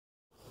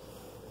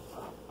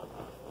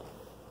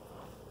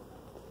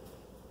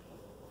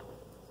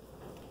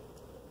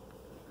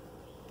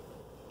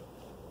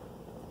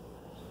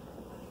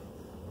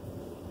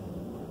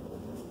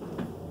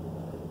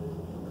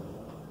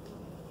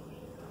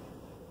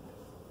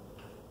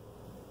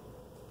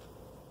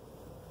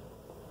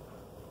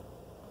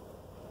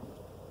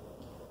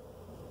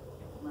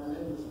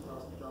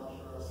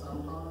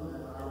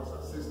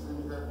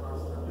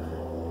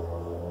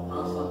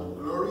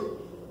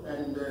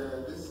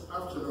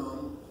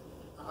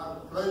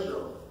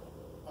pleasure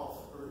of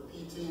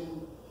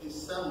repeating his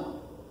sermon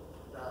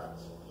that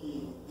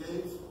he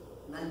gave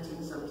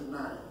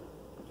 1979.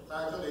 The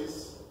title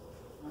is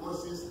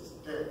Moses is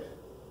Dead,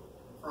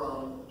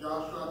 from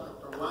Joshua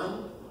chapter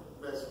 1,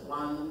 verse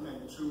 1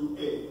 and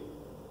 2a.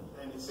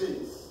 And it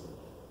says,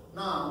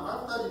 "Now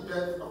after the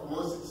death of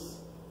Moses,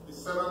 the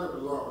servant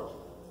of the Lord,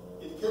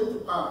 it came to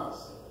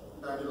pass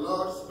that the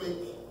Lord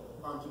spake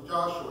unto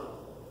Joshua,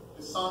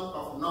 the son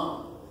of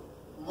Nun,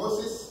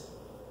 Moses'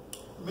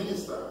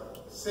 minister,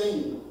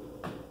 saying,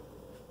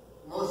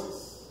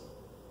 Moses,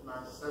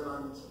 my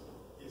servant,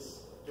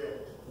 is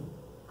dead."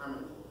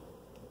 Amen.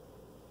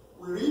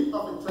 We read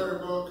of a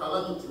terrible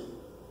calamity,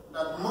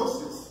 that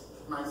Moses,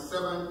 my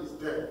servant, is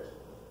dead.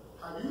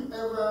 Have you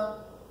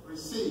ever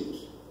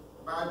received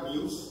bad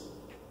news?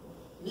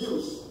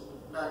 News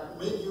that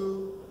made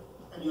you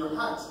and your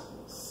heart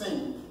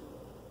sink?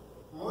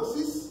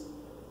 Moses,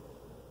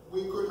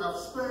 we could have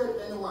spared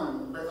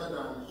anyone better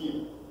than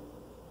him.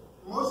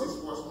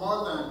 Moses was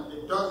more than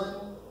a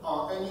dozen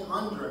or any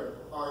 100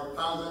 or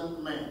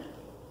 1,000 men.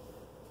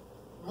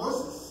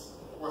 Moses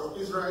was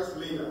Israel's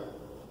leader.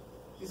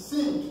 He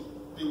seemed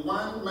the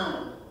one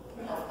man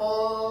of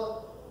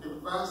all the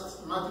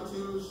vast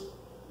multitudes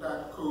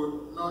that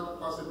could not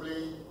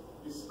possibly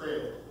be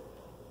spared.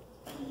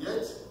 And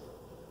yet,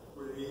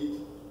 we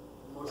read,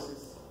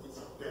 Moses is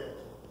dead.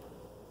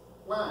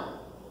 Why?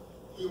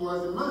 He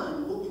was the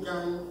man who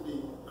began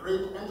the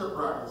great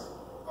enterprise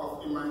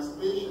of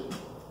emancipation,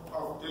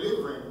 of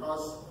delivering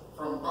us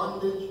from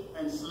bondage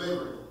and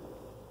slavery.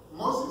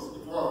 Moses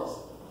it was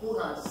who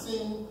had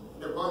seen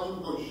the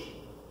burning bush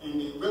in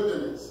the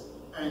wilderness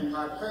and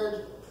had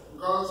heard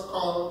God's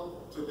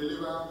call to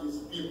deliver his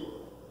people.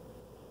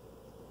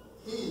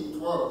 He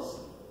it was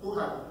who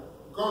had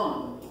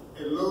gone,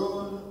 a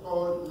lone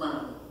old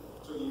man,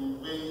 to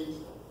invade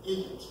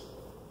Egypt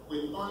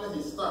with only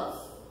his staff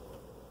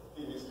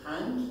in his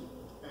hand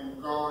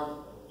and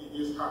God in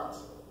his heart.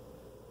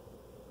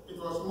 It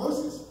was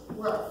Moses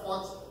who had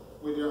fought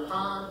with a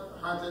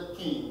hard-hearted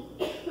king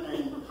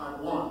and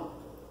had won,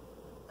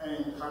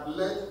 and had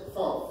led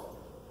forth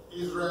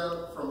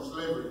Israel from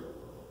slavery.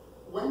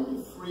 When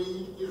the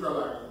freed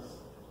Israelites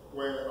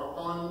were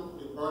upon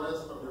the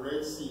borders of the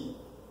Red Sea,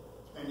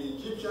 and the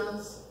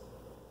Egyptians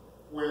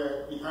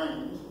were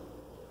behind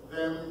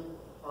them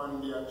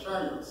on their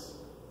chariots,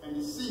 and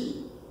the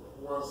sea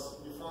was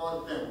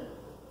before them,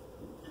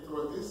 it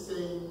was this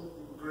same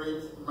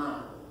great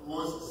man,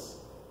 Moses,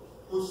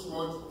 who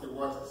smote the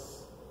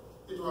waters.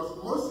 It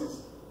was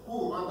Moses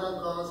who,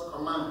 under God's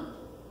command,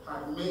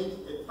 had made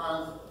a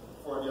path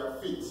for their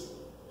feet.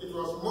 It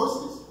was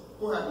Moses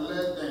who had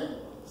led them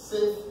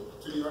safe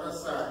to the other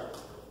side.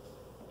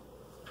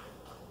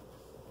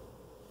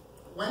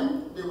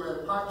 When they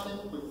were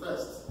parching with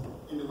thirst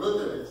in the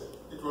wilderness,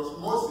 it was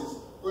Moses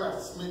who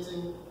had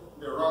smitten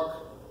the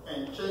rock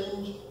and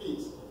changed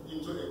it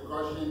into a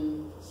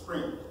gushing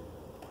spring.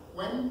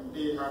 When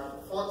they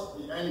had fought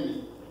the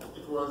enemy,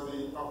 it was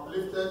the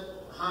uplifted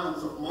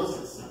hands of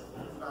Moses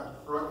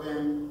that brought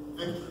them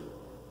victory.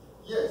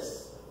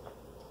 Yes,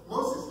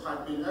 Moses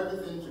had been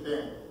everything to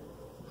them.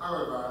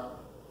 However,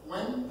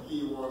 when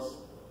he was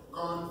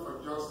gone for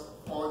just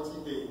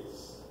 40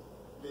 days,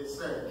 they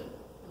said,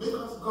 "Make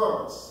us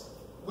gods,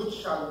 which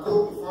shall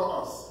go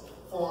before us.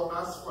 For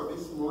as for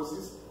this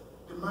Moses,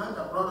 the man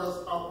that brought us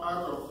up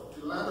out of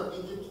the land of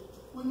Egypt,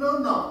 we know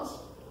not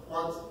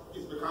what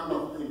is become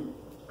of him."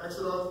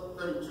 Exodus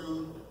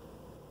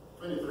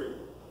 32:23.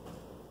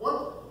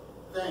 What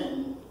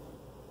then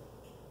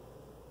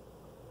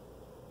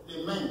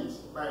they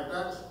meant by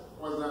that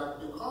was that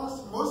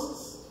because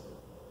Moses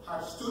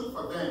had stood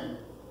for them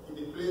in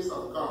the place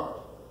of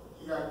God,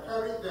 he had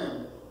carried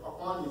them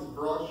upon his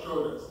broad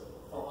shoulders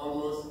for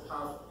almost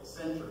half a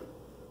century.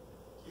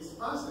 His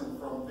passing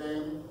from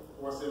them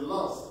was a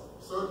loss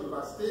so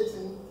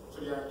devastating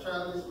to their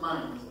childish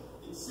minds,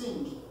 it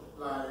seemed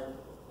like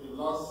the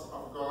loss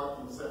of God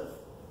himself.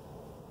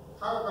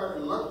 However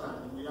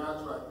reluctant we are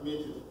to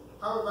admit it,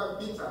 however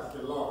bitter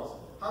the loss,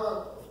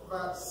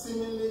 however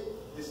seemingly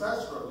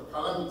disastrous the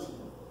calamity,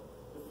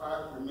 the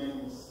fact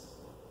remains,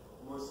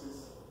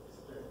 Moses is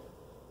dead.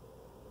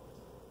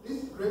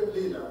 This great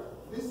leader,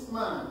 this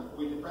man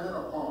we depended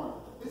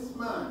upon, this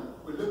man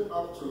we looked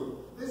up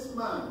to, this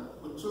man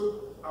we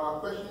took our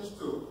questions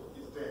to,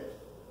 is dead.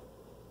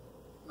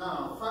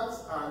 Now,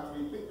 facts are to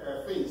be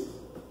faced.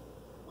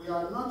 We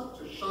are not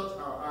to shut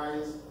our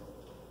eyes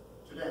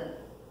to them.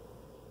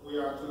 We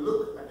are to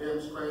look at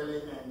them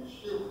squarely and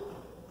shape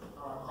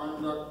our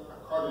conduct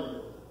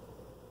accordingly.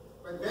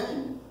 But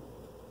then,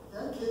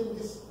 there came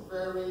this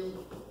very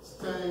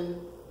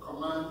stern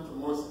command to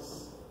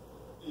Moses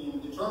in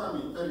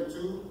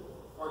Deut32,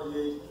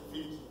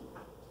 48-50.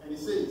 And it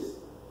says,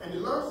 "And the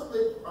Lord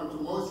spake unto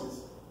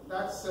Moses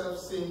that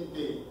selfsame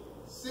day,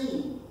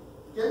 saying,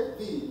 Get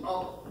thee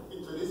up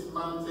into this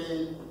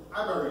mountain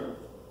Abarim,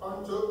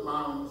 unto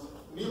Mount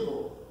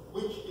Nebo,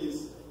 which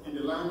is in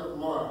the land of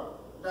Moab,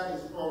 that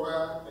is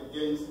over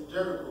against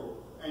Jericho,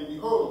 and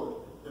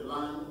behold, the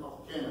land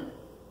of Canaan.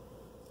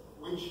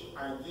 which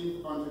I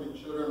give unto the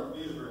children of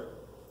Israel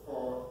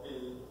for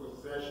a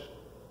possession,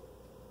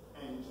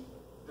 and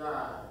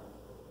die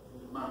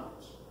in the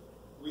mount,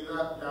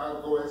 whither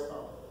thou goest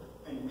up,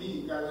 and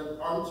be gathered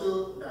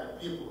unto thy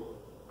people,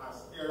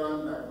 as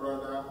Aaron thy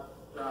brother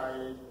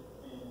died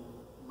in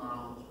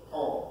Mount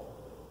Hor,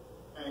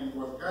 and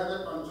was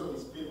gathered unto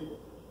his people.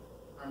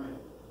 Amen.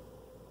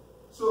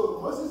 So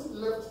Moses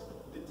left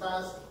the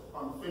task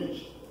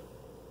unfinished.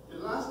 The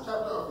last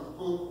chapter of his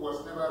book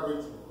was never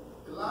written.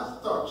 The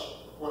last touch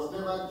was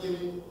never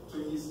given to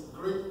his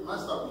great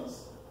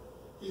masterpiece.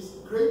 His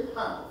great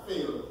heart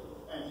failed,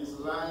 and his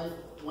life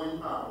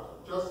went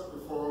out just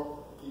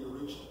before he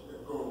reached the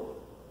goal.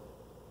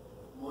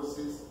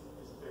 Moses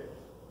is dead.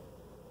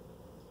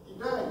 He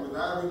died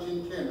without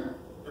reaching Canaan,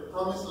 the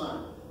promised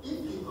land.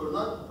 If he could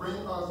not bring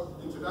us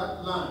into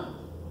that land,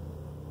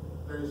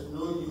 there is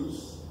no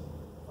use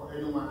for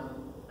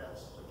anyone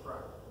else to try.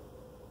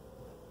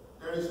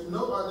 There is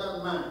no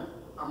other man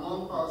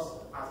among us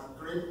as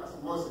great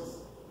as Moses.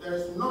 There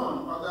is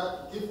none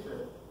other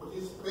gifted with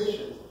his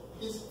patience,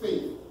 his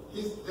faith,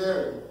 his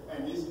daring,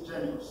 and his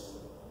genius.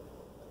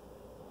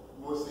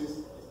 Moses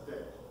is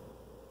dead.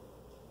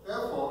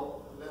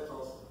 Therefore, let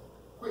us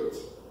quit.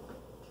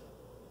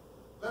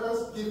 Let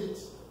us give it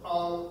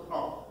all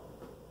up.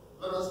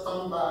 Let us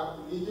turn back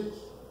to Egypt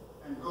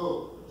and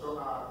go to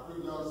our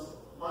previous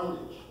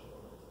bondage.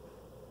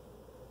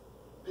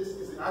 This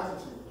is the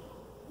attitude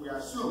we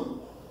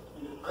assume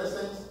in the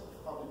presence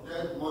of the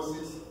dead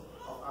Moses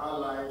of our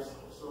lives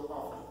so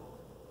often.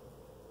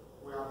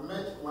 We have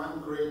met one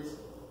great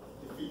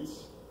defeat.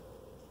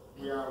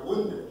 We are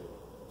wounded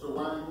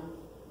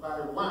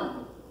by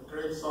one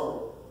great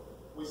sorrow.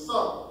 We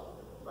sob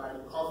by the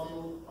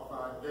coffin of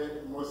our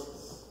dead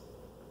Moses,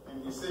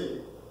 and we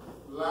say,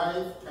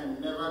 life can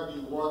never be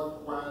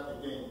worthwhile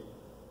again.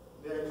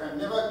 There can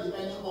never be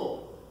any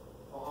hope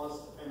for us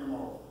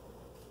anymore.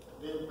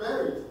 They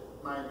buried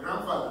my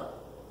grandfather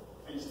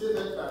and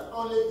stated that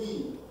only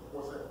he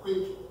was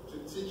equipped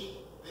to teach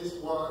this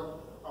word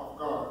of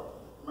God.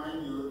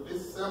 Mind you,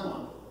 this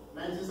sermon,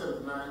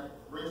 1979,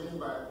 written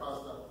by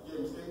Pastor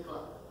James A.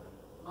 Clark,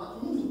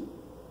 not me.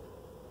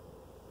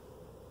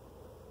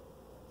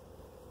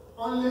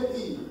 Only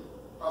he,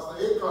 Pastor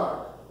A.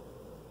 Clark,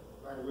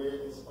 by the way,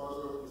 his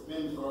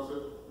name is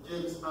also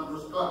James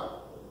Ambrose Clark,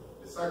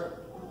 the second.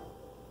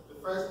 The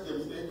first,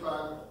 James A.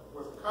 Clark,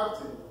 was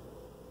captain,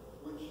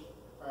 which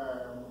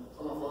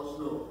some of us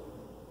know.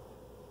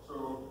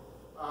 So,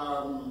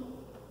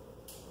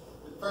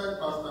 the third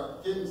pastor,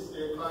 James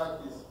A.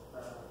 Clark, is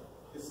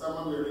his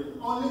sermon we read.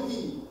 Only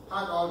he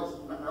had all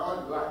the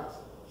light.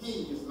 He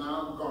is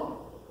now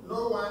gone.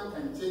 No one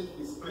can take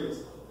his place.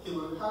 He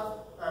will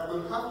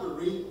have to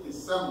read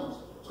his sermons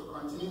to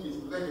continue his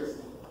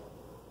legacy.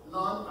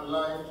 None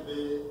alive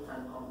today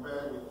can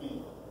compare with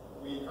him.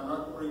 We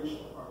cannot preach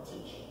or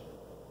teach.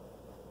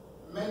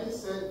 Many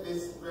said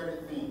this very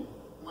thing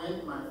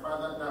when my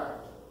father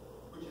died,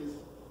 which is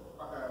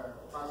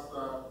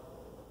Pastor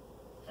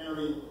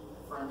Henry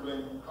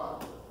Franklin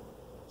Clark.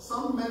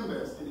 Some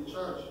members in the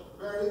church,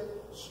 very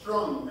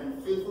strong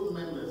and faithful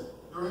members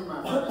during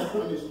my father's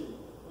ministry,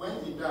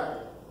 when he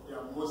died,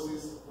 their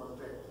Moses was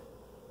dead.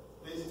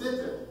 They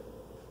stated,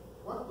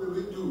 what will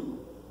we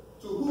do?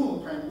 To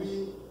whom can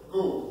we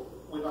go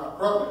with our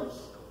problems?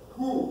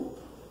 Who?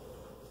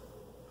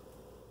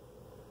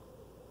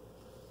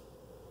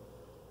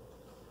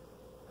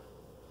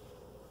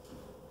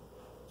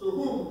 To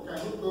whom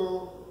can we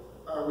go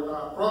with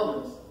our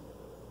problems?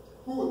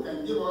 Who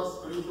can give us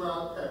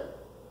spiritual help?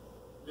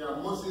 Their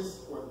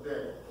Moses was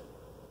dead.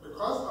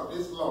 Because of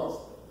this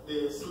loss,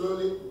 they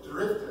slowly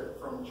drifted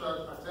from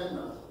church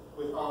attendance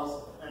with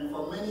us, and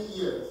for many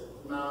years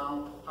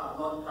now have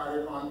not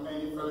carried on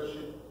any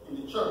fellowship in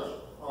the church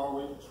or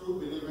with true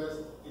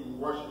believers in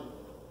worship.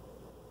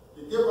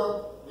 They gave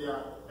up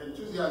their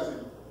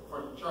enthusiasm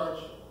for the church,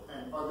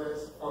 and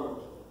others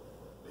followed.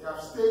 They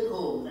have stayed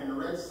home and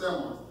read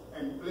sermons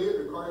and played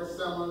recorded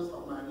sermons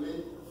of my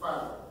late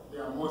father,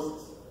 their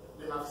Moses.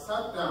 They have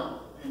sat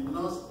down and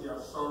nursed their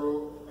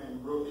sorrow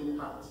and broken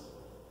hearts.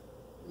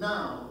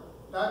 Now,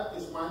 that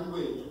is one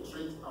way to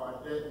treat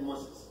our dead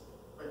Moses.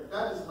 But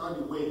that is not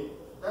the way.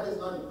 That is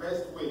not the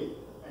best way.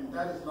 And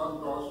that is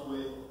not God's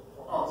way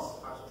for us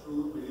as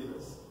true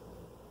believers.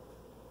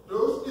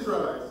 Those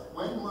Israelites,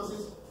 when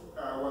Moses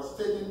was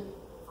taken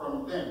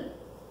from them,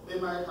 they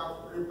might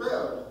have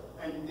rebelled,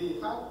 and they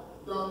had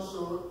done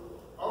so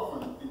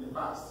often in the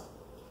past.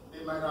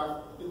 They might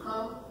have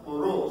become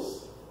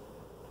morose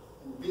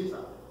and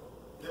bitter.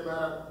 They might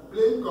have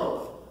blamed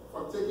God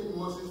for taking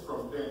Moses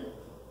from them,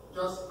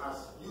 just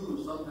as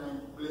you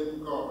sometimes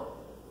blame God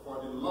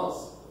for the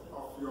loss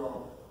of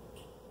your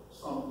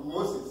son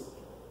Moses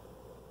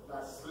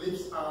that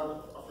slips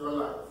out of your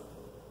life.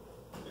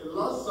 A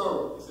lost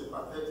sorrow is a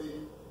pathetic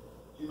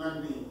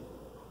human being.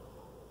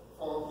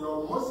 For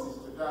your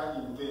Moses to die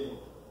in vain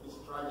is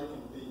tragic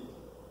indeed.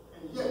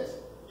 And yet,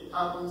 it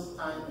happens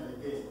time and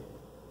again.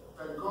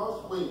 But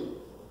God's way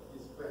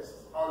is best,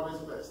 always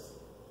best.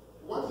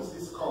 What is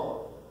his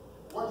call?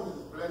 What is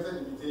his blessed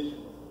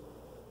invitation?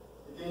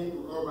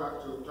 back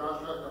to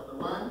Joshua chapter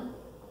 1,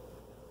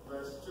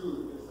 verse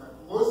 2. It is that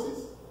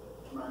Moses,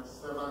 my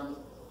servant,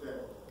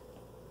 dead.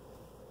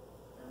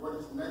 And what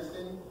is the next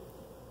thing?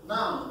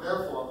 Now,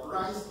 therefore,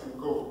 rise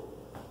and go.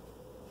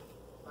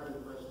 That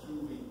is verse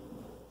 2b.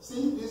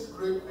 Since this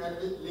great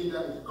earthly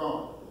leader is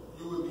gone,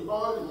 you will be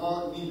all the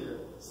more needed.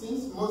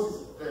 Since Moses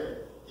is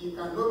dead, he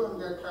can no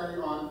longer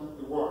carry on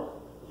the work.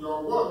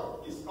 Your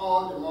work is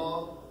all the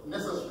more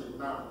necessary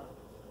now.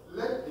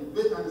 Let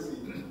the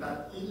vacancy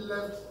that he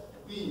left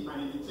be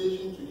an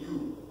invitation to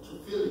you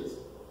to fill it.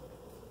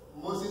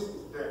 Moses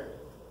is dead,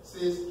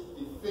 says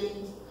the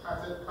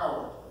faint-hearted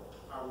coward.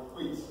 I will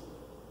quit.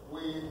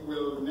 We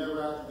will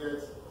never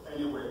get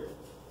anywhere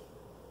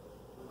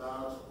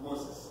without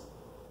Moses.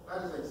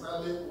 That is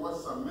exactly what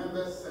some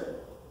members said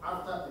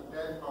after the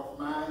death of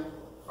my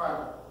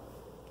father,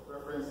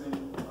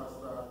 referencing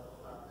Pastor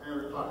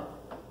Henry Clark.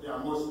 They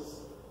are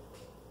Moses.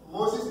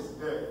 Moses is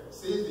dead,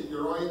 says the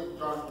heroic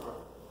Joshua.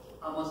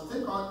 I must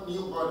take on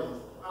new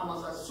burdens. I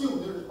must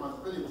assume new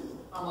responsibilities.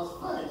 I must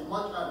fight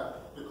much harder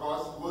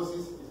because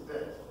Moses is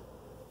dead.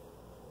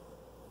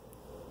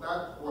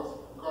 That was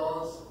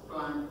God's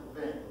plan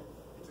then.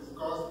 It is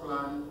God's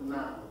plan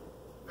now.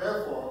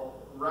 Therefore,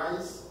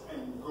 rise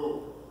and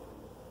go.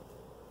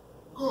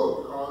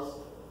 Go because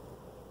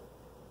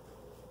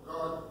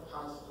God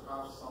has to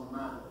have some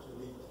man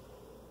to lead.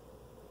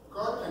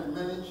 God can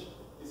manage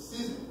the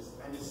seasons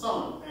and the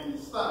sun and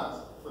the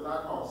stars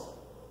without us.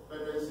 But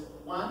there is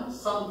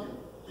something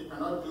he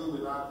cannot do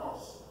without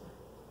us.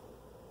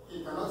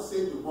 He cannot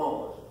save the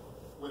world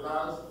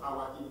without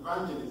our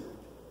evangelism.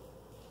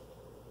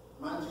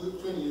 Matthew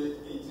 28,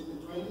 18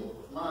 to 20,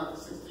 Mark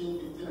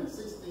 16, 15 and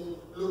 16,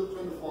 Luke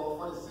 24,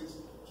 46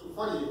 to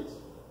 48.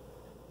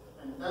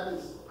 And that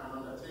is an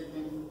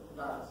undertaking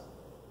that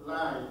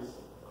lies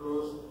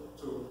close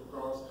to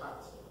God's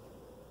heart.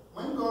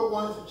 When God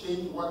wants to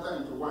change water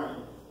into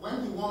wine,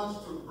 when he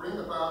wants to bring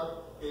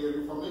about a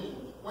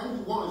reformation, when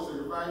he wants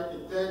to revive a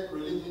dead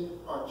religion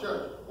or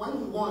church, when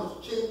he wants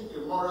to change a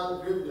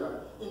moral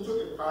graveyard into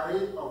a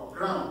parade of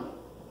ground,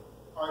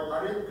 or a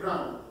parade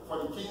ground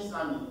for the king's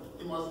army,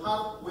 he must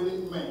have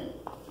willing men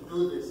to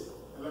do this.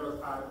 And let us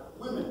add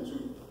women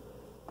too.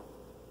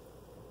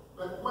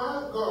 But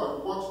while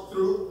God works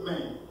through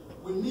men,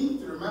 we need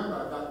to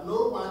remember that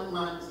no one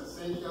man is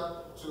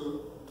essential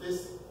to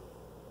this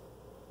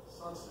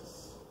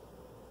success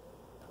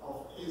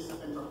of his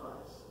enterprise.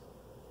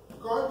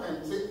 God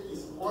can take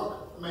his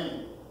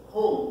workmen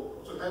home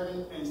to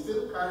heaven and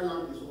still carry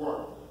on his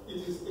work.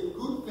 It is a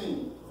good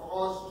thing for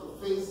us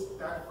to face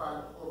that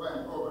fact over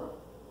and over.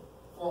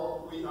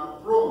 For we are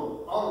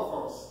prone, all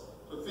of us,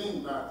 to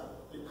think that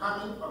the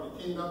coming of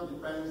the kingdom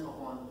depends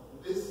upon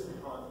this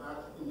or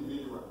that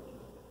individual.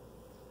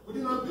 We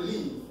do not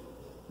believe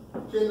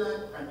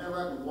Canaan can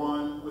ever be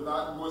won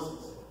without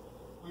Moses.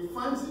 We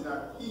fancy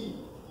that he,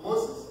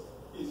 Moses,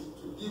 is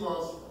to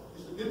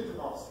give it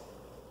to us.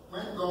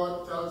 When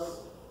God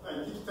tells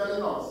and keeps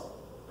telling us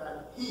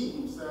that he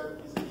himself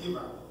is a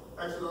giver.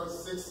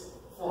 Exodus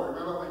 6:4.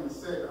 Remember when he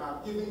said,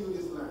 I've given you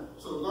this land.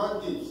 So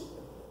God gives.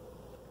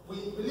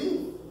 We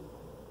believe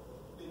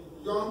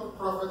the young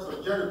prophets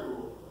of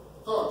Jericho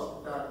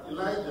thought that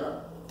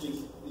Elijah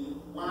is the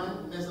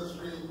one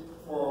necessary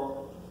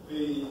for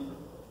the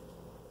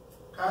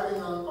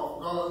carrying on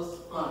of God's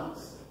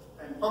plans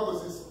and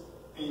purposes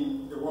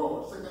in the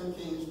world.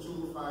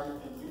 2Kings2, 5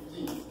 and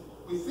 15.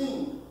 We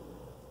think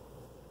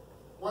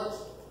what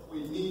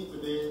we need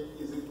today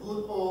is the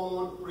good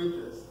old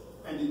preachers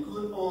and the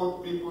good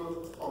old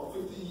people of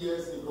 50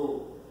 years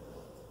ago.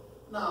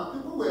 Now,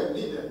 people were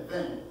needed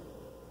then,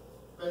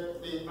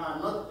 but they are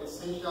not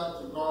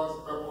essential to God's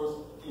purpose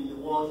in the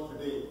world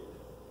today.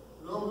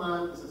 No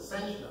man is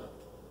essential.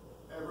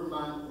 Every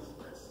man is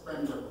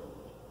expendable.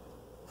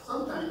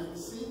 Sometimes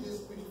we see this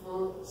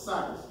beautiful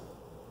sight.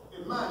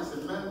 A man is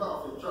a member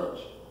of a church.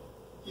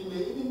 He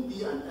may even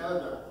be an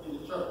elder in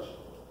the church.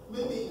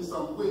 Maybe in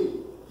some way,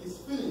 his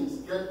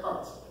feelings get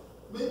hurt.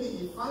 Maybe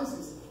he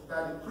fancies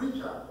that the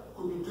preacher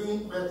could be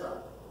doing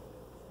better.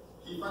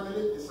 He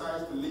finally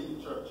decides to leave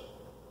the church.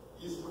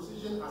 His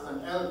position as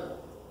an elder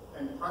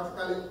and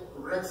practically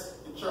wrecks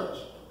the church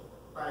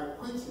by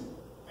quitting,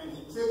 and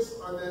he takes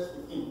others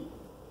with him.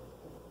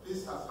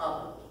 This has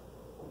happened.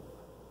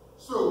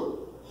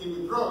 So he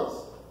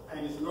withdraws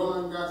and is no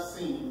longer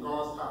seen in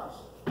God's house.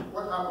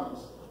 What happens?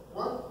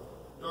 What?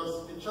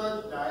 Does the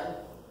church die?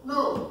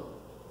 No.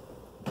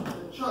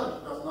 The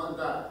church does not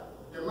die.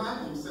 The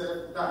man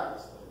himself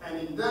dies.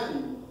 And in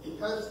dying, he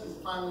helps his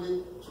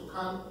family to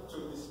come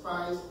to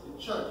despise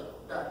the church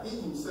that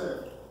he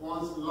himself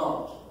once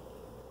loved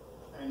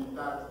and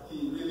that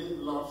he really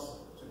loves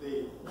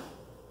today.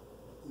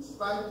 In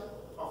spite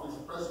of his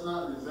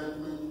personal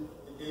resentment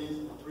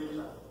against the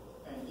preacher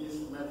and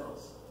his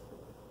methods.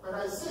 But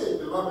I say,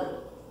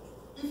 beloved,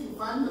 if you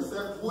find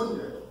yourself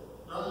wounded,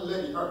 don't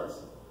let it hurt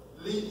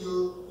lead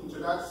you into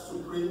that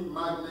supreme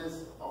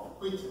madness of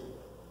quitting.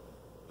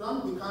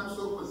 Don't become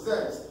so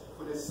possessed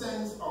with a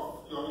sense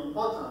of your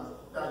importance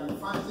that you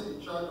fancy the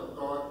church of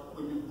God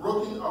will be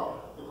broken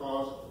up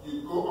because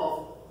you go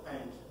off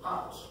and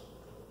out.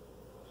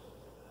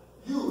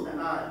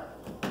 I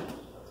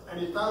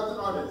and 1,000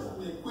 others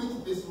may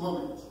quit this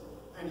moment,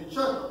 and the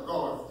church of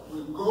God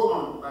will go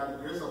on by the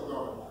grace of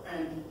God,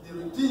 and the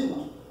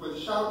redeemed will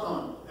shout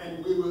on,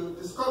 and we will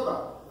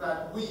discover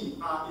that we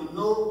are in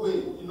no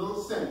way, in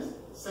no sense,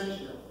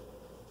 essential.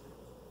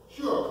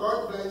 Sure,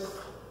 God bless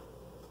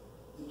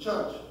the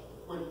church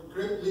with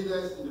great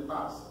leaders in the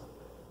past.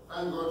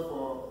 Thank God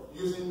for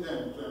using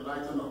them to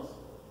enlighten us.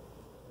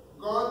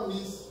 God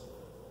needs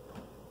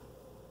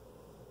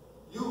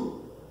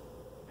you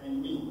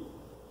and me.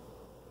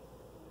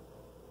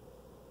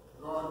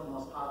 God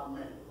must have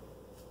men.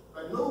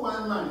 But no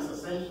one man is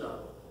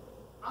essential.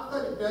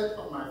 After the death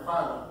of my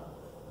father,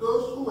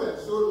 those who were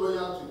so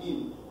loyal to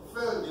him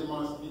felt they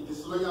must be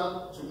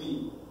disloyal to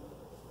me.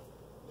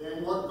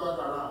 Then what got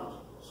around?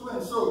 So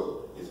and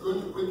so is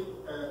going to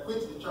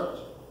quit the church.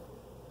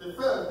 They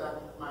felt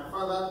that my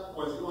father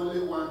was the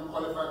only one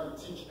qualified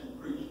to teach and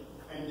preach,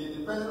 and they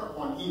depended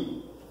upon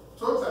him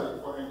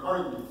totally for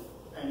encouragement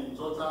and in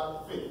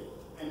total faith.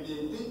 And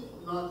they did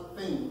not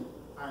think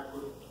I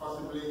could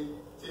possibly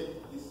take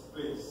his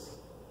place.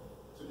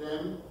 To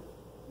them,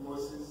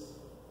 Moses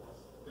was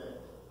dead.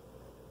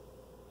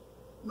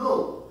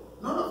 No,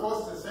 none of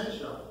us is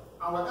essential.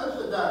 Our El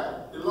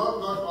Shaddai, the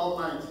Lord God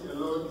Almighty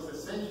alone, is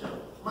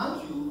essential.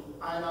 Matthew,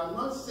 I am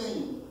not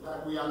saying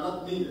that we are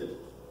not needed.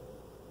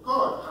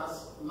 God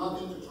has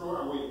nothing to throw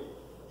away.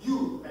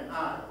 You and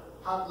I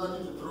have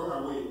nothing to throw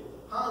away.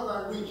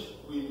 However rich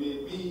we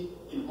may be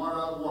in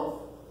moral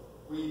worth,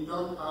 we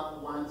don't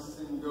have one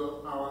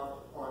single hour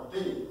or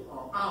day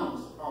or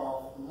ounce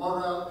of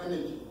moral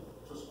energy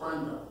to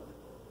squander.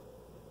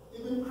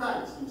 Even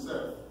Christ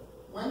himself,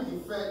 when he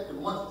fed the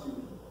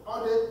multitude,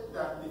 ordered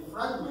that the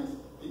fragments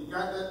be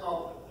gathered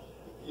up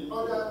in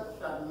order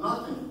that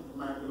nothing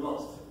might be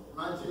lost.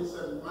 Matthew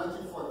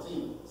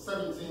 14,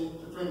 17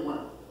 to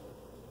 21.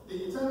 The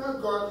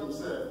eternal God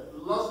himself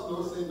lost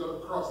no single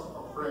crust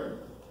of bread,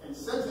 and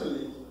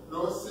certainly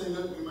no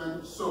single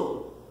human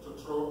soul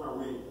to throw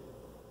away.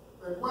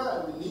 But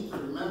while we need to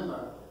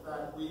remember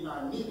that we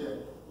are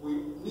needed, we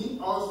need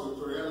also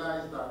to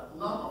realize that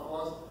none of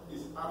us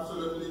is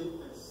absolutely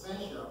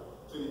essential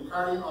to the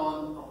carrying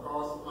on of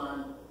God's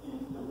plan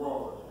in the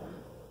world.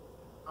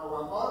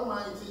 Our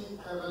Almighty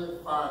Heavenly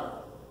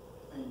Father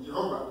and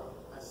Jehovah,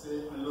 I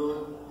say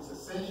alone, is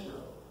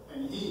essential,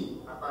 and he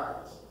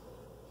abides.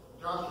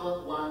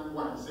 Joshua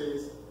 1:1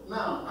 says,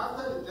 Now,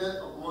 after the death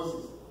of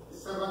Moses, the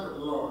servant of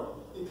the Lord,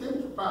 it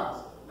came to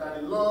pass that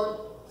the Lord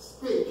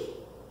spake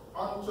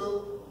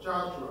unto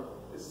Joshua,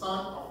 the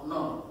son of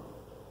Nun,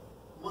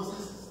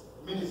 Moses'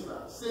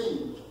 minister,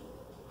 saying,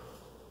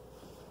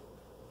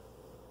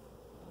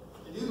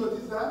 did you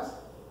notice that?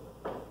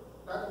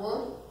 That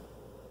word?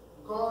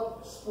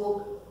 God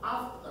spoke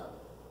after,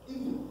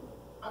 even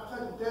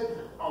after the death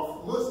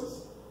of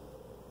Moses.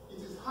 It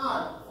is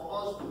hard for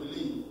us to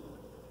believe.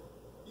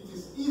 It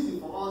is easy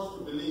for us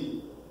to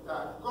believe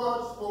that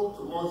God spoke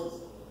to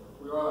Moses.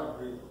 We all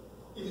agree.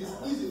 It is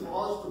easy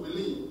for us to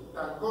believe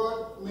that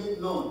God made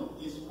known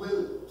his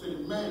will to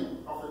the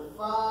men of a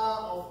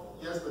far off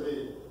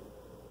yesterday.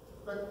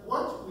 But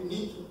what we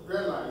need to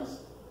realize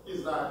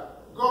is that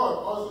God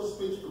also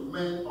speaks to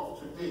men of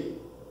today.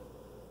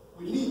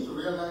 We need to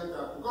realize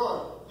that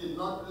God did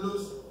not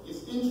lose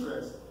his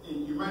interest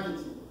in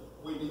humanity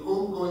with the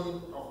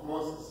homegoing of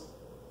Moses.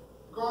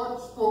 God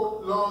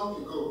spoke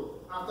long ago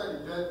after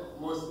the death of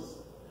Moses.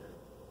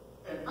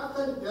 And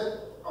after the death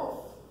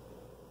of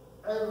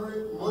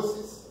every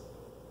Moses,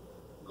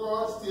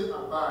 God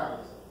still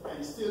abides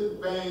and still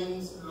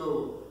bends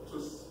low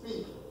to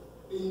speak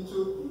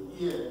into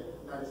the ear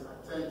that is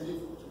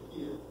attentive to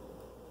hear.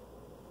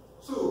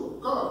 So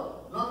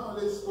God not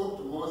only spoke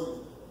to Moses,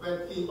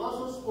 but he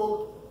also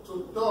spoke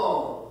to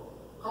dull,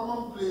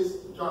 commonplace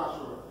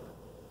Joshua.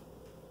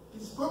 He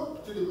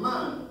spoke to the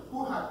man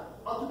who had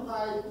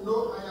occupied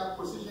no higher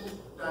position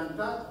than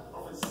that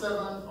of a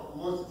servant of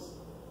Moses.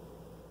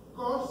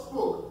 God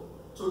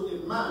spoke to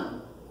a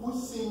man who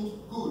seemed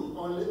good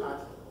only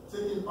at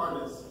taking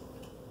orders.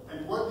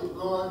 And what did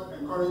God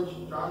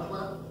encourage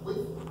Joshua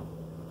with?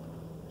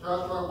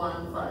 Joshua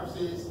 1:5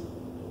 says,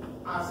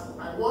 As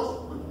I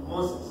was with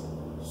Moses,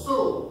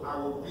 so I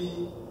will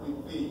be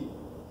with thee.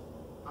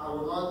 I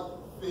will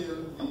not fail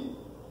thee,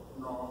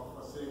 nor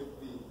forsake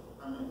thee.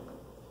 Amen.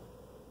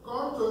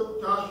 God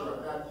told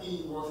Joshua that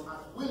he was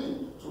as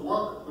willing to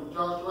work with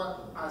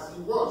Joshua as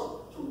he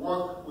was to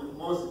work with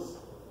Moses.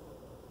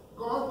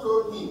 God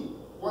told him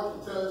what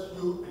he tells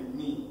you and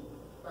me,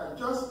 that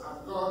just as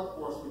God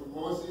was with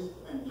Moses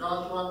and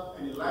Joshua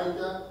and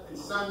Elijah and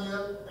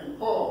Samuel and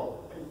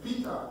Paul and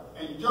Peter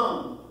and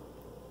John,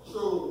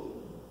 so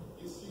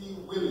is he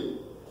willing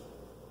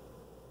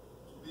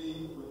to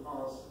be with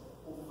us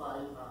who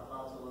fight our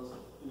battles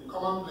in the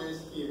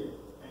commonplace here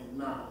and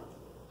now.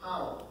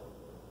 How?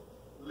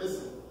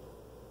 Listen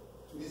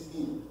to this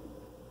hymn.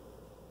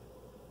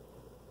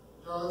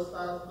 Just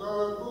as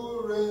God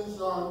who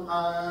reigns on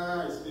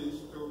high speaks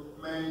to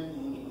men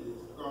in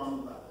days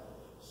gone by,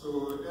 so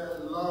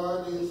the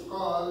Lord is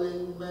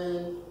calling men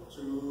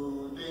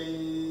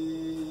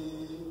today.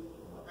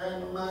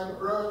 And my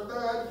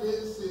brother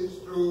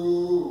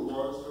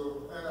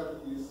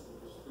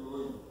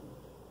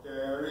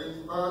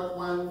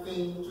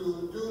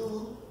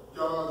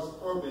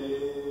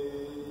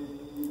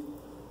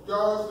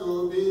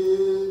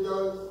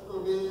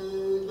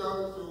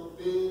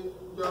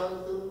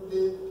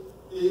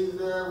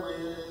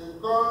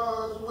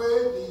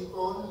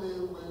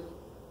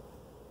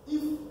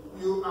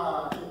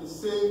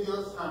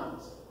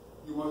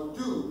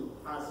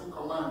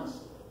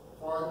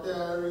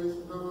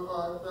is no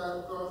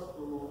other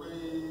gospel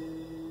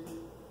way.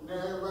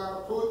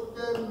 Never put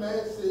the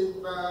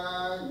message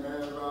by,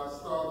 never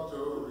stop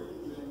to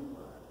reason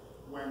why.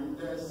 When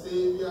the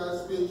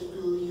Savior speaks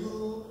to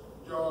you,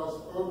 just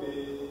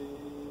obey.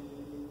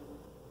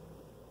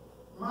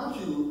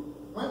 Matthew,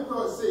 when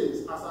God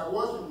says, as I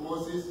was with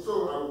Moses,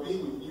 so I will be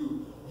with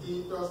you,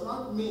 he does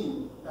not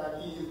mean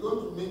that he is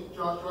going to make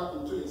Joshua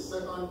into a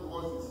second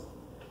Moses.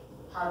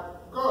 Had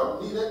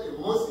God needed a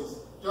Moses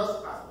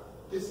just at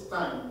this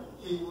time,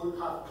 he would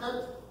have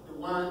kept the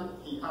one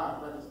he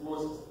had, that is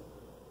Moses.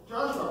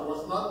 Joshua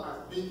was not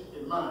as big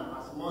a man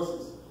as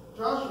Moses.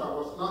 Joshua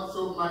was not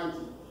so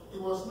mighty. He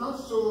was not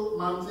so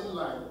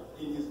mountain-like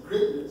in his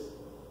greatness.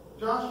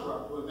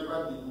 Joshua will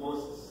never be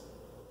Moses.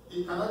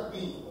 He cannot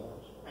be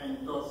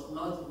and does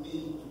not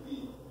need to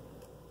be.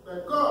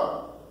 But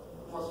God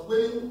was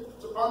willing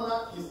to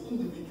honor his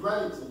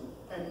individuality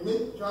and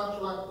make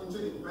Joshua into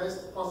the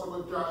best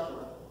possible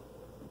Joshua.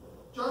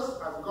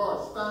 Just as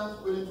God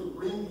stands willing to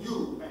bring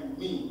you and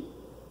me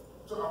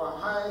to our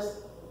highest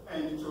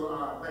and to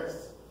our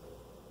best.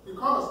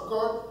 Because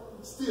God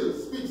still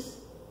speaks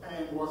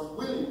and was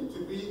willing to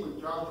be with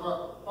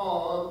Joshua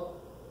all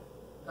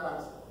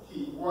that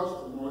he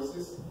was to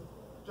Moses,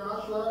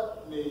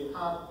 Joshua may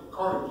have the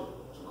courage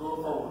to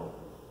go forward.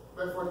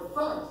 But for the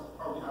fact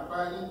of the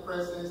abiding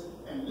presence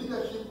and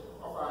leadership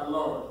of our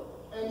Lord,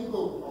 any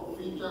hope of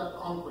future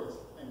conquest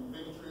and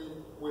victory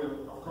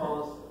will, of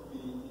course, be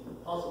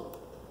impossible.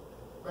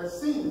 But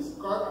since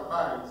God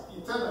abides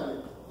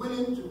eternally,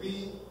 willing to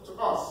be to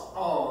us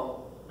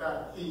all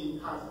that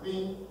he has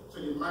been to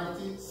the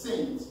mighty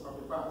saints of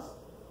the past,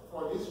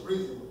 for this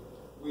reason,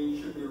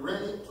 we should be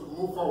ready to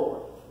move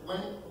forward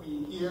when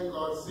we hear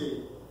God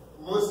say,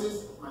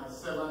 Moses, my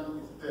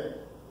servant, is dead.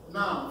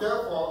 Now,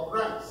 therefore,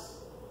 rise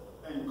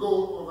and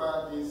go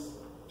over this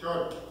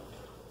Jordan.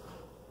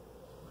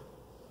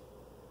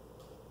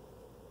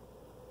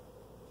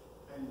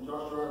 And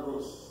Joshua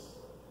rose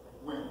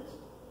and went,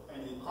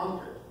 and he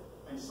conquered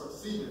and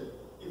succeeded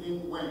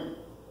even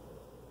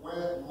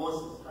where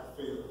Moses had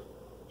failed.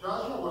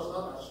 Joshua was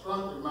not as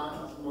strong a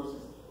man as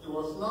Moses. He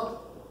was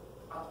not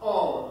at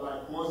all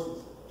like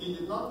Moses. He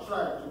did not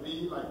try to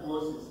be like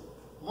Moses.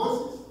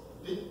 Moses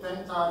did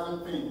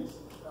 10,000 things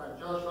that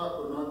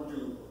Joshua could not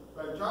do.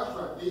 But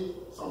Joshua did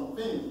some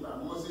things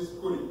that Moses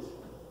couldn't.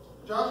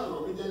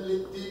 Joshua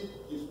obediently did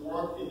his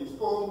work in his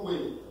own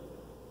way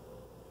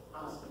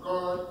as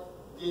God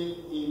gave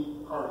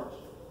him courage.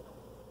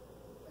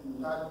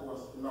 And that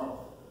was enough.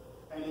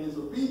 And in his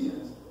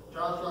obedience,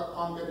 Joshua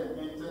conquered and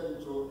entered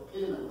into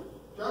Canaan.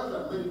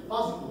 Joshua made it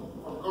possible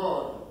for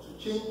God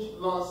to change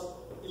loss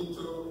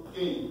into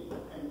gain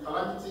and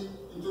calamity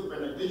into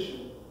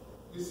benediction.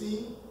 You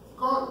see,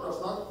 God does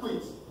not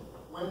quit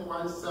when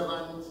one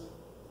servant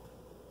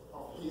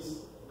of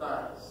his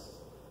dies.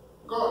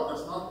 God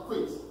does not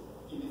quit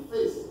in the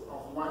face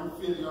of one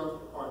failure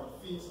or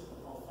defeat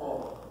or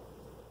fall.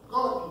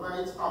 God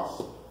invites us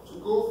to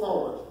go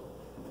forward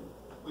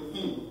with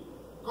him.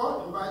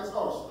 God invites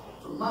us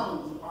to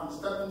mount on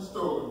stepping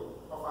stone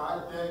of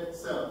our dead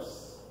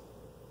selves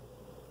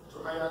to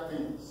higher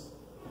things.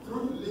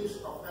 Through the lips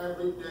of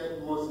every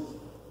dead Moses,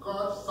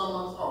 God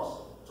summons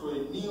us to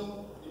a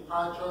new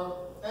departure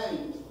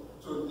and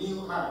to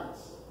new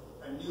heights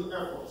and new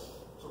efforts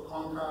to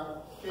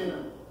conquer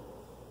Canaan.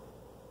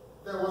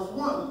 There was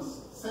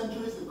once,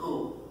 centuries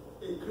ago,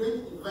 a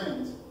great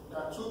event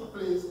that took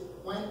place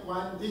when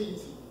one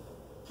deity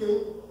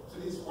came to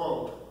this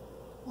world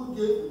who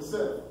gave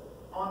himself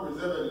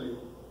unreservedly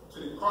to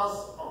the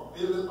cause of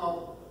building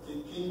up the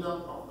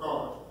kingdom of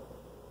God.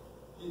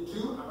 He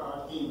drew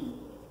about him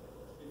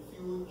a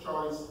few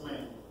choice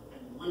men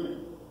and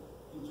women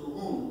into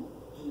whom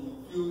he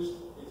infused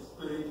a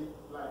spirit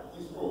like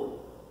his own.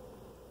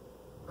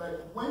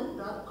 But when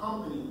that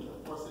company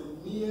was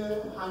a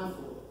mere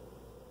handful,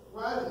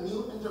 while the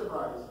new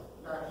enterprise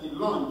that he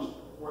launched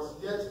was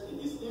yet in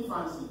its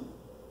infancy,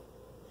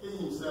 he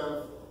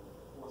himself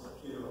was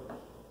killed.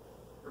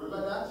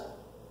 Remember that?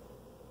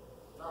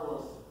 That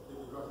was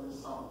the begotten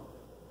Son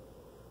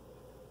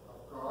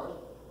of God,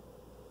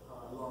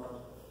 our Lord,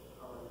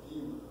 our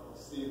Redeemer, our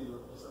Savior,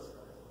 Jesus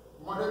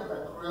Christ. Murdered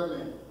by cruel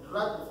men,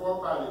 dragged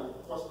before Pilate,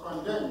 was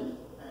condemned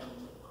and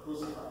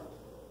crucified.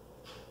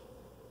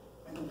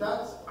 And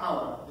that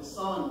hour, the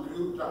sun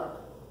grew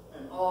dark,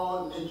 and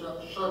all nature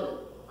shuddered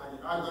at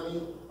the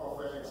agony of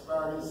an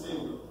expiring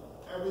Savior.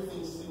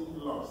 Everything seemed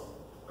lost.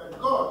 But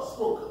God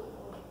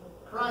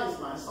spoke, Christ,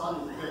 my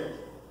son, is dead.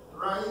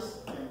 Rise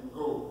and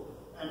go.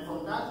 And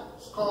from that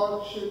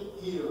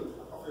skull-shaped hill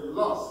of a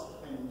loss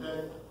and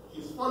death,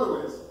 his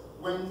followers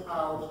went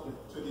out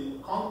to the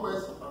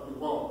conquest of the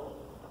world.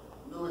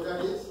 You know what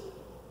that is?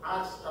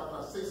 Acts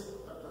chapter 6,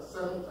 chapter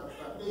 7,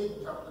 chapter 8,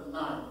 chapter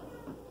 9.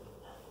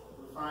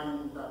 We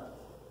find that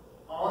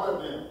all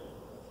of them,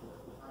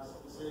 as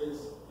it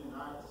says in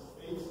Acts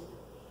 8,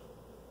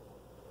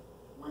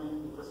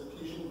 when the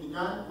persecution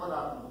began, what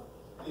happened?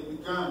 They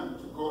began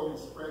to go and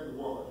spread the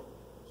word.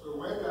 So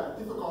where there are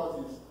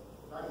difficulties,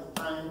 that is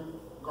the time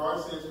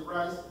God says,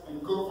 rise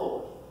and go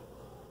forward.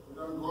 We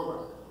don't go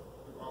back.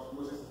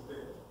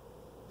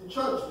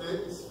 church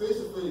today is face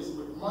to face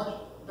with much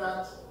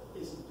that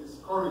is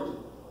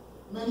discouraging.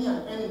 Many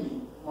an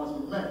enemy must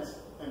be met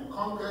and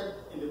conquered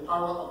in the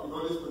power of the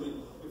Holy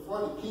Spirit before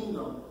the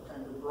kingdom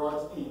can be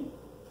brought in.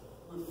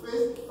 We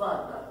face the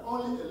fact that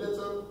only a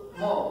little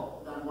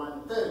more than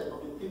 1/3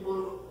 of the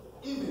people,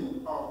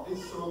 even of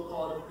this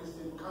so-called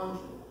Christian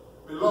country,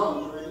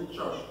 belong to any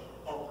church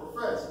or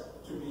profess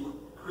to be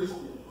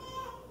Christian.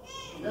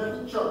 In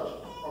every church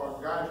or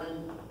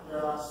gathering,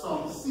 there are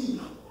some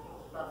seed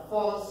that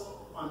falls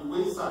on the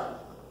wayside.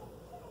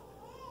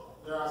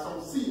 There are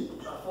some seed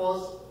that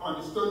falls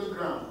on the stony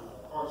ground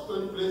or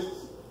stony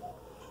places.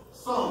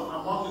 Some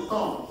among the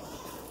thorns,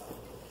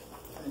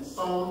 and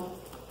some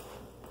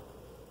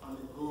on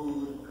the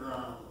good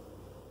ground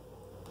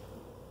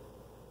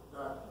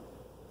that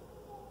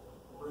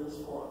brings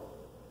forth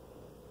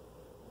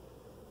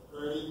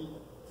 30,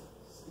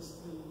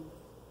 60,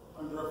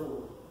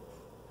 100-fold.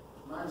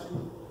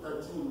 Matthew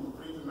 13,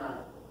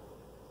 3-9.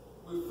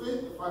 We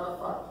face the further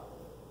fact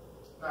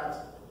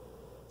that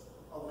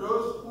of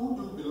those who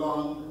do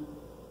belong,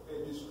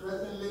 a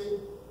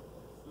distressingly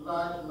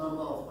large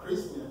number of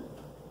Christians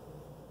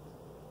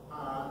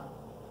are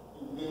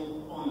in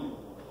name only.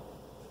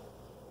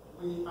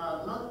 We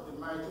are not the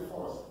mighty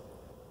force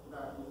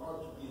that we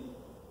ought to be.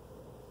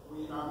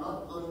 We are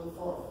not going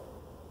forth,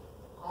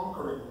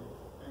 conquering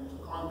and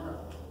to conquer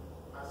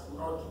as we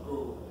ought to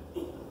go.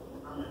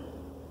 Amen.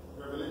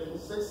 Revelation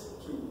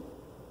 6:2.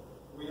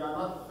 We are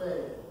not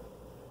fair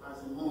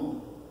as the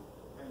moon,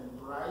 and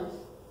bright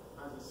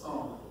as the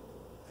sun,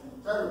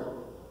 and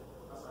terrible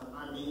as an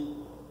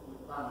army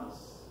with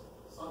banners.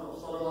 Son of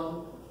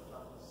Solomon,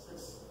 chapter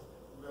 6,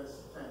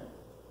 verse 10.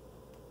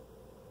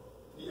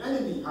 The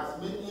enemy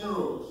has made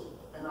inroads,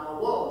 and our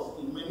walls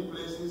in many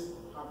places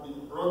have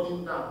been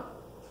broken down.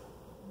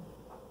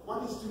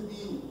 What is to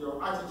be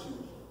your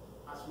attitude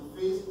as you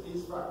face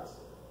these facts?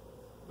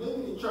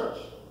 Maybe the church,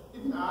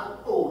 even our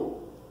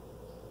own,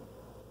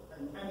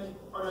 and any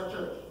other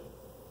church,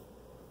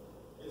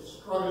 is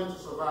struggling to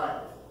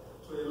survive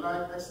to a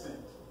large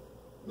extent.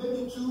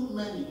 Maybe too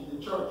many in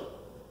the church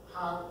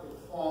have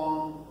a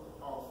form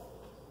of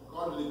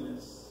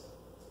godliness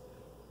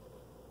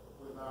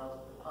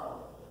without the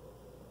power.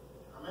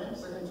 Amen.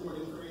 2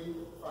 Timothy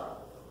 3:5.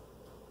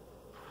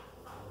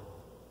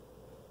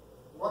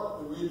 What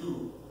will we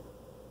do?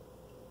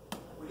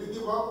 Will you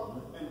give up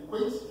and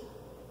quit?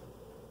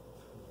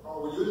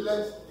 Or will you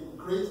let the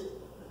great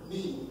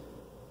need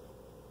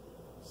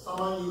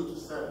summon you to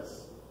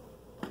service?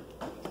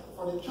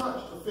 For the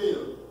church to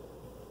fail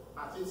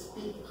at its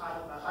peak,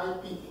 a high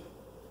peak,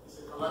 is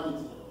a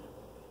calamity.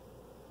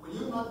 Will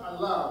you not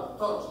allow the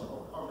thought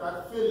of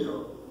that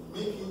failure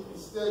make you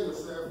stir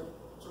yourself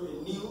to a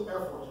new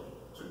effort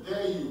to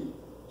dare you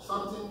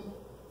something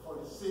for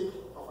the sake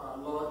of our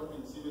Lord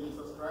and Savior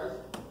Jesus Christ?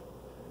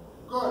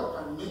 God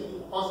can make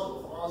it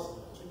possible for us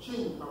to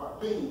change our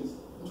pains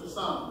into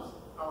psalms,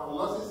 our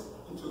losses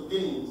into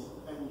gains,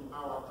 and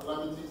our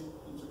calamities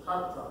into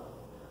capital.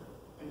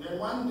 And then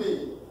one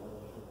day,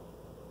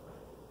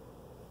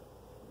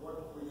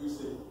 what will you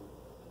say?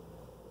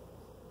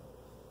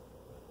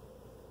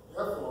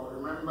 Therefore,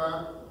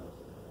 remember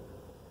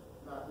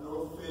that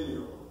no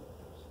failure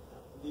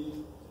needs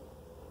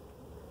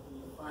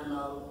the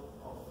final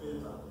or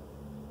fatal.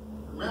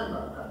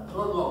 Remember that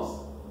no loss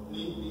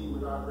need be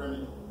without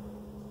remedy.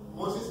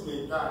 Moses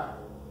may die,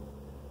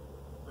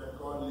 but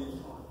God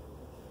lives on.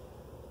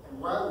 And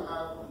while we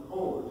have the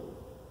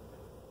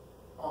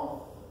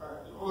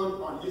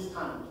hold on his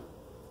hand,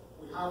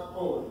 we have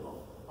hold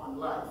on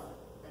life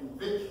and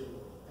victory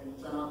and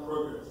eternal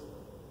progress.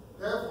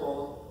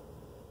 Therefore,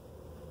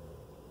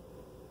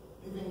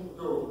 even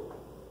though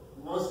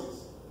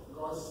Moses,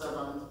 God's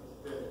servant,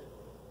 is dead,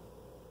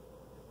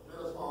 let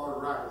us all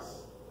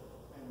rise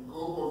and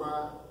go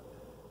over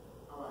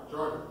our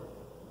Jordan,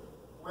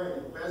 where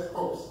the best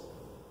hopes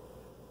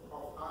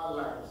of our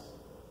lives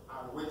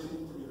are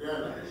waiting to be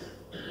realized.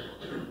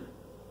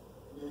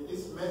 May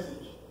this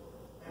message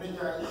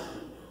energize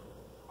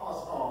us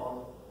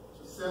all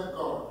to serve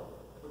God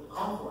with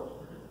comfort,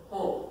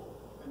 hope,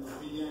 and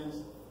obedience,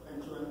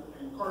 and to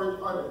encourage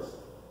others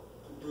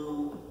to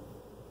do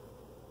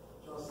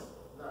just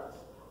that.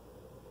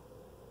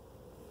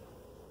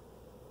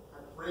 I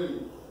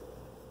pray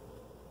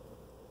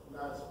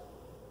that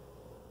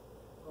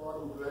God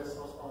will bless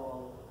us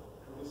all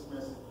with this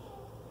message.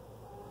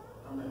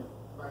 Amen.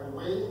 By the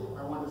way,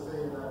 I want to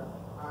say that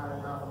I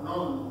have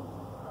known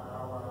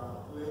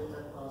our late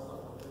head pastor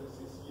for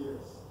 36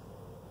 years.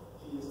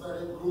 He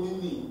started grooming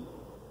me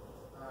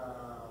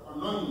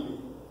unknowingly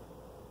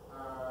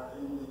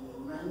in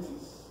the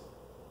 90s,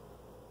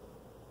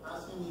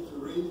 asking me to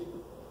read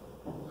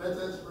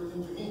letters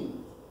written to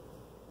him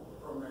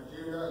from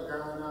Nigeria,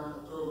 Ghana,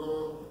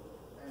 Togo,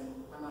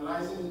 and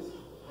analyzing it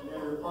and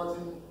then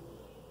reporting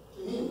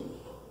to him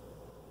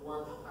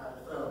what I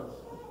felt.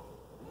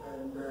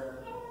 And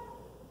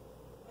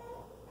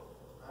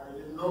I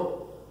didn't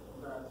know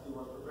that he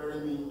was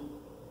preparing me.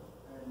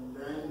 And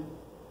then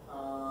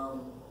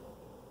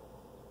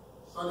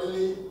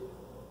suddenly,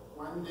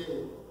 one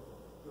day,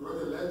 he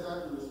wrote a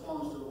letter in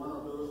response to one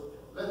of those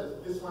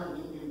letters. This one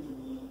he didn't give it to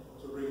me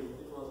to read.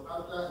 It was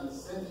after he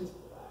sent it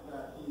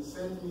that he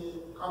sent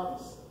me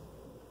copies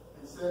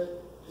and said,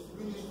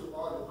 distribute this to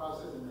all the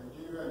pastors in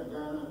Nigeria and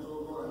Ghana and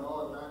Togo and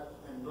all of that,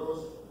 and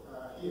those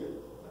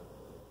here.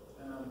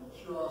 And I'm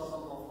sure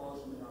some of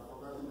us may have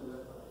forgotten the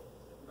letter.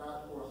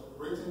 That was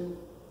written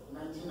in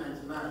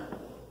 1999.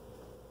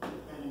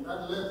 And in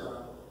that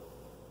letter,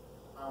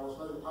 I was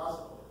not a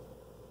pastor.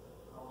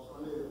 I was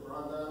only a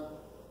brother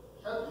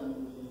helping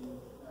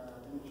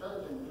in the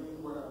church and doing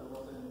what I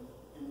was. And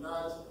in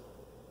that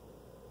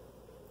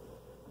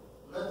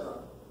letter,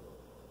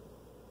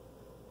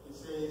 it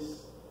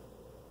says,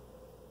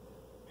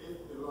 if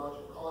the Lord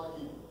should call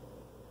him,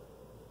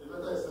 the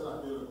letter is still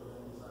available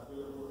and it's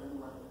available,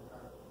 anyone can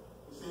have it.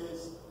 It says,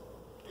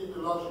 if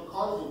the Lord should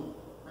call him,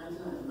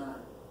 1999,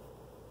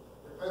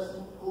 the person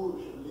who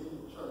should lead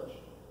the church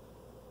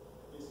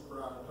is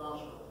Brother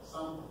Joshua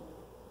Sample,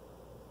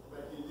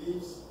 but he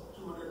lives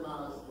 200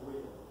 miles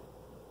away.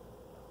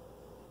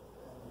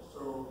 And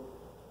so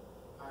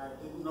I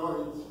didn't know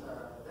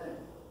it then.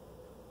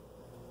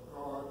 And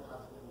God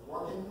has been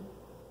working,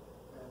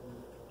 and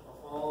of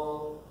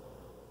all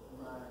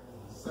my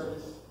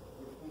service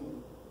with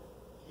him,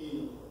 he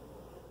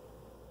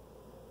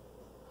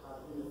has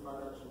been a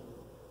father to me.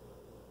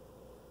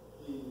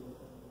 He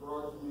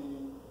brought me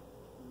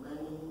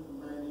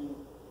many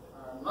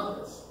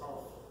nuggets of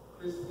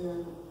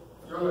Christian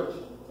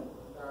theology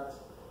that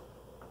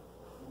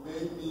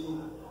made me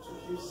to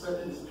keep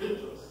certain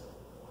scriptures.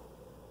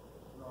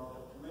 You know,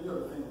 many of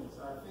the things.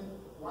 I think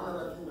one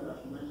other thing that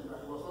I should mention, that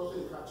he was also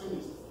a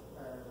cartoonist,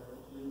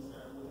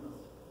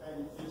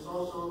 and he's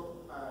also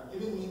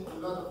giving me a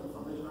lot of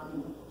information. I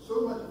mean,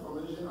 so much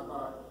information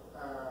about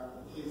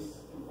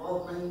his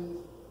involvement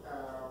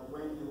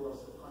when he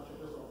was the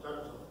conscientious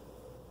objector.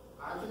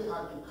 I actually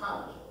had the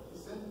card. He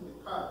sent me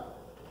the card,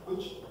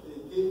 which they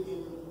gave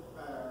him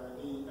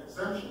the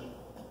exemption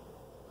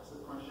as a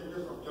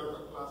conscientious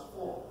objector class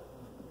 4.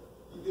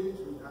 He gave it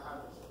to me, I had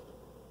it.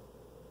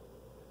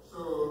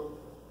 So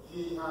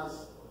he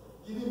has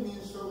given me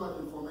so much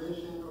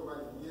information over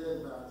the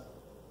years that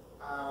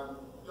I'm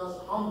just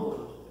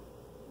humbled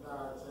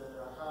that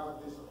I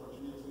have this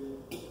opportunity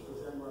to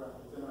present what I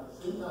present. At the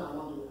same time, I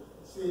want to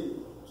say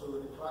to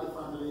the Clark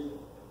family,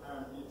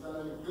 I'm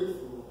eternally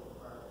grateful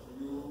to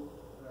you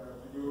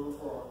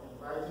for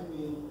inviting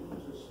me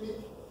to speak,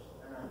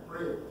 and I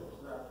pray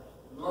that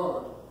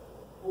Lord,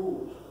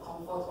 who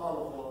comforts all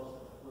of us,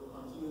 will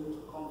continue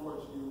to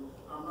comfort you.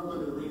 I'm not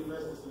going to read 1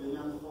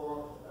 Thessalonians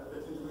 4,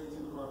 13 to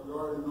 18, because we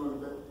already know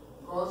that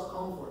God's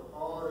comfort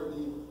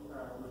already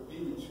will be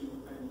with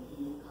you, and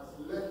he has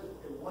led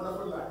a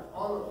wonderful life.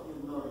 All of you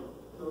know it.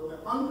 So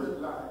 100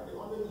 lives,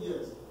 100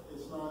 years,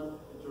 is not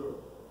a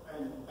joke.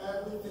 And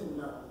everything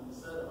that he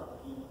said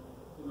about him,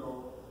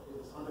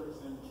 is 100%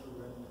 true.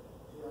 And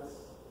he has,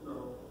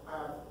 I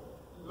have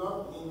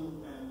loved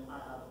him, and I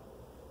have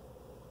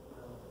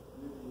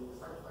maybe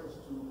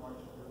sacrificed too much.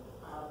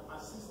 I have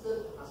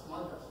assisted as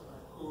much as I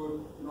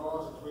could in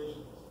all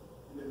situations.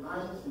 In the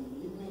night, in the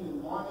evening, in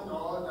the morning,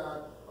 all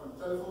that, on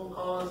telephone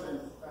calls, and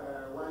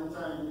one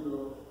time,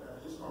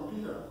 his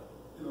computer,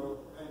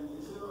 and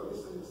he said, oh,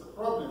 listen, it's a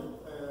problem,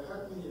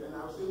 help me. And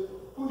I'll say,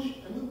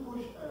 can you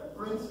push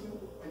print?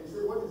 And he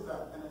said, what is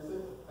that? And I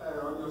said,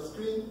 on your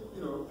screen,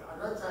 at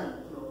that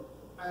time,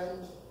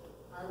 and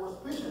I was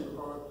patient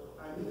because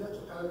I needed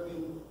to help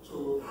him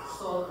to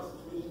solve a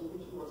situation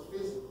which he was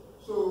facing.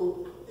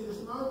 So it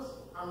is not,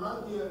 I'm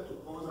not here to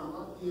pose, I'm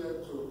not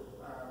here to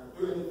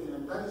do anything,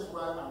 and that is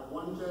why I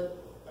wanted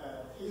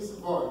his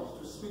voice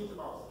to speak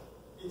to us.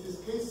 It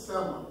is his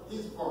sermon,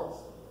 his voice.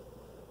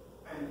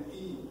 And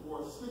he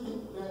was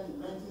speaking then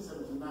in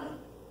 1979.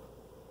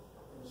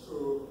 And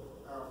so,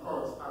 of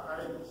course,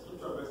 I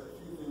scripture verse a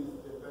few things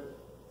that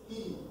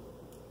he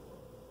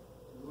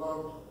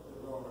loved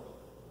the Lord,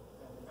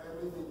 and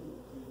everything he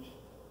preached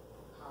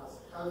has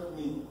helped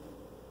me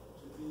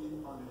to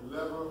be on a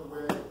level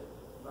where,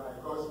 by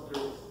God's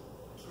grace,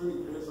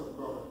 through the grace of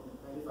God,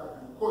 and if I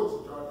can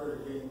quote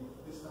Deut again,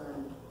 this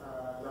time,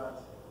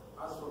 that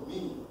as for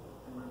me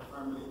and my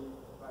family,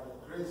 by the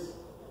grace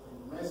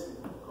and mercy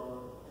of God,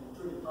 and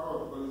through the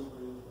power of the Holy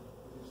Spirit,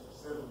 it is to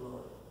serve the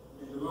Lord.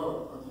 May the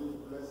Lord continue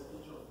to bless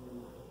each of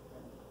you,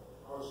 and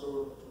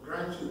also to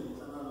grant you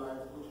eternal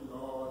life, which we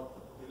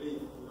all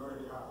believe we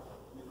already have.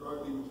 May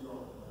God be with you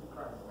all. In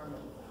Christ.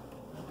 Amen.